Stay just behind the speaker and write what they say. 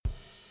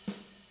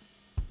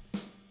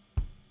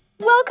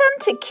Welcome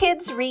to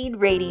Kids Read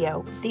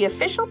Radio, the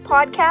official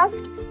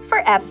podcast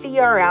for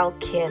FVRL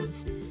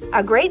Kids.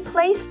 A great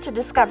place to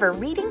discover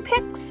reading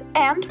picks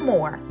and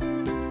more.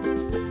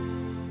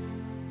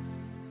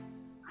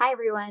 Hi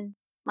everyone,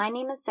 my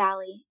name is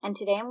Sally, and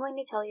today I'm going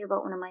to tell you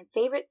about one of my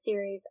favorite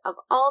series of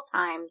all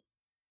times,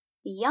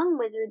 The Young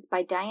Wizards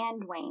by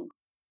Diane Duane.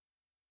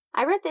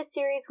 I read this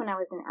series when I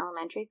was in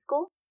elementary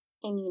school,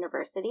 in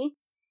university,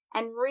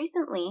 and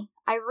recently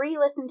I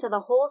re-listened to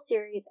the whole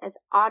series as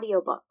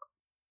audiobooks.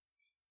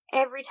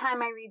 Every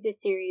time I read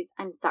this series,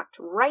 I'm sucked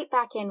right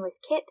back in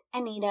with Kit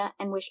and Nita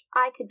and wish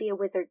I could be a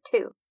wizard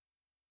too.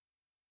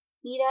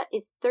 Nita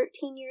is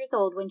 13 years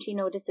old when she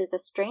notices a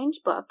strange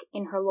book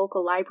in her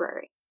local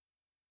library.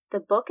 The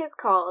book is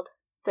called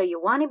So You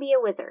Want to Be a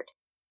Wizard.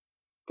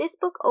 This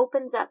book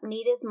opens up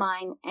Nita's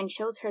mind and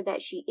shows her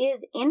that she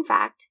is, in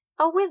fact,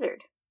 a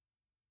wizard.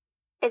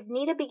 As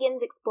Nita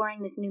begins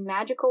exploring this new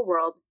magical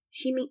world,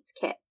 she meets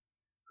Kit,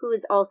 who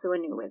is also a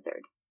new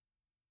wizard.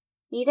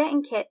 Nita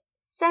and Kit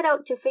set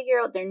out to figure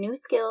out their new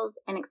skills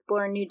and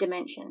explore a new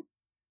dimension.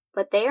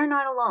 But they are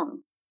not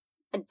alone.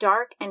 A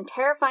dark and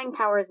terrifying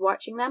power is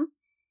watching them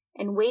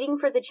and waiting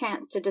for the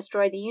chance to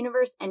destroy the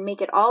universe and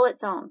make it all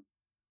its own,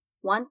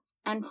 once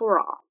and for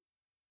all.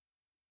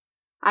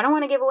 I don't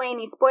want to give away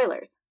any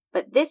spoilers,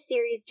 but this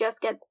series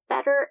just gets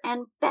better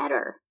and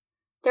better.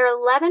 There are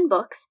 11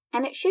 books,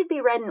 and it should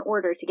be read in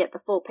order to get the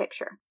full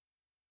picture.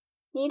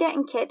 Nita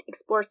and Kit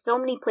explore so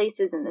many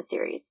places in the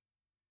series.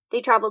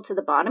 They travel to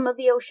the bottom of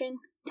the ocean,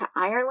 to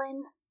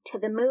Ireland, to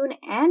the moon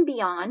and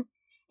beyond,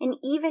 and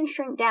even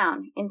shrink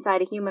down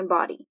inside a human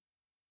body.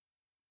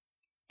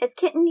 As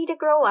Kit and Nita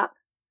grow up,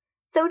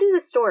 so do the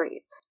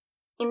stories.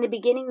 In the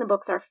beginning, the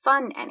books are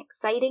fun and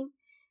exciting,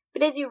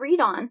 but as you read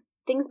on,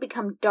 things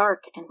become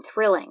dark and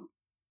thrilling.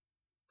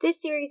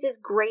 This series is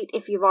great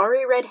if you've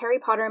already read Harry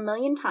Potter a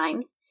million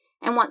times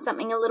and want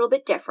something a little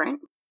bit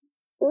different,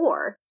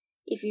 or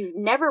if you've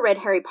never read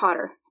Harry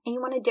Potter and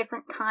you want a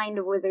different kind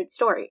of wizard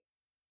story.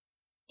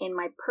 In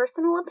my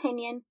personal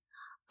opinion,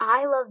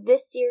 I love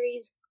this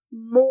series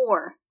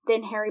more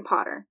than Harry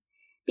Potter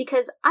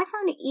because I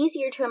found it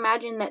easier to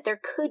imagine that there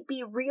could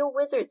be real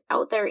wizards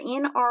out there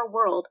in our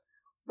world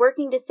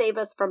working to save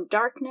us from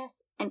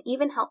darkness and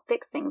even help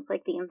fix things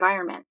like the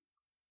environment.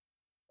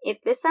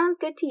 If this sounds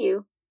good to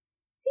you,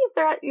 see if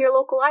they're at your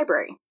local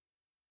library.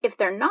 If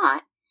they're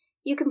not,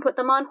 you can put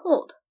them on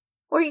hold,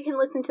 or you can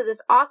listen to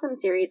this awesome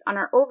series on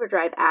our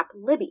Overdrive app,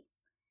 Libby.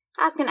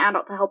 Ask an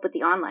adult to help with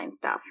the online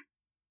stuff.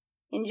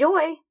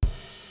 Enjoy!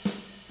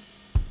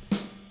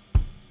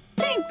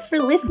 Thanks for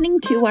listening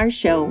to our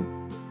show.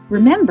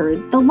 Remember,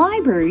 the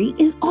library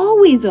is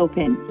always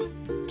open.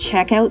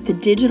 Check out the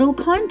digital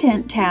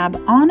content tab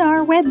on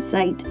our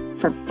website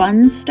for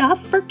fun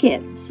stuff for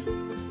kids.